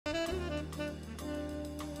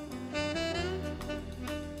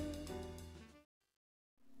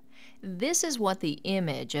This is what the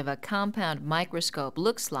image of a compound microscope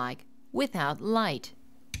looks like without light.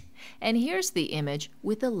 And here's the image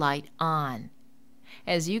with the light on.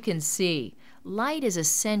 As you can see, light is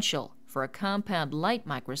essential for a compound light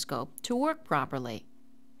microscope to work properly.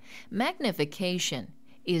 Magnification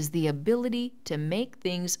is the ability to make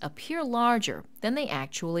things appear larger than they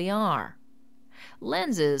actually are.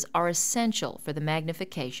 Lenses are essential for the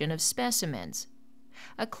magnification of specimens.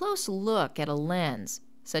 A close look at a lens,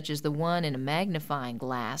 such as the one in a magnifying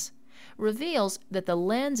glass, reveals that the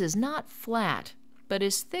lens is not flat, but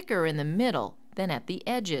is thicker in the middle than at the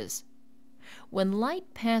edges. When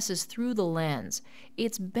light passes through the lens,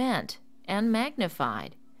 it's bent and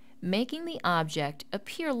magnified, making the object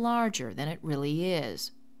appear larger than it really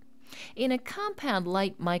is. In a compound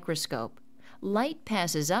light microscope, light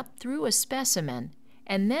passes up through a specimen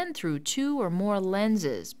and then through two or more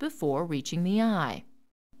lenses before reaching the eye.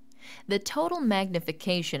 The total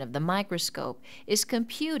magnification of the microscope is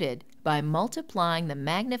computed by multiplying the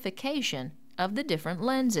magnification of the different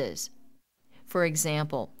lenses. For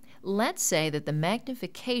example, let's say that the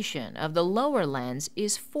magnification of the lower lens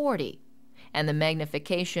is 40 and the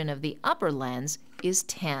magnification of the upper lens is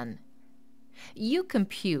 10. You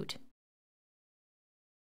compute.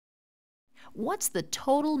 What's the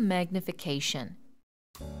total magnification?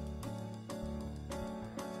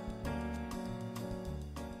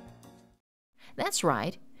 That's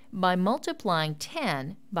right. By multiplying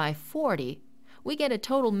 10 by 40, we get a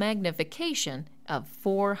total magnification of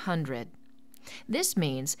 400. This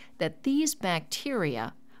means that these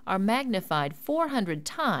bacteria are magnified 400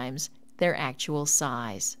 times their actual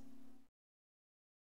size.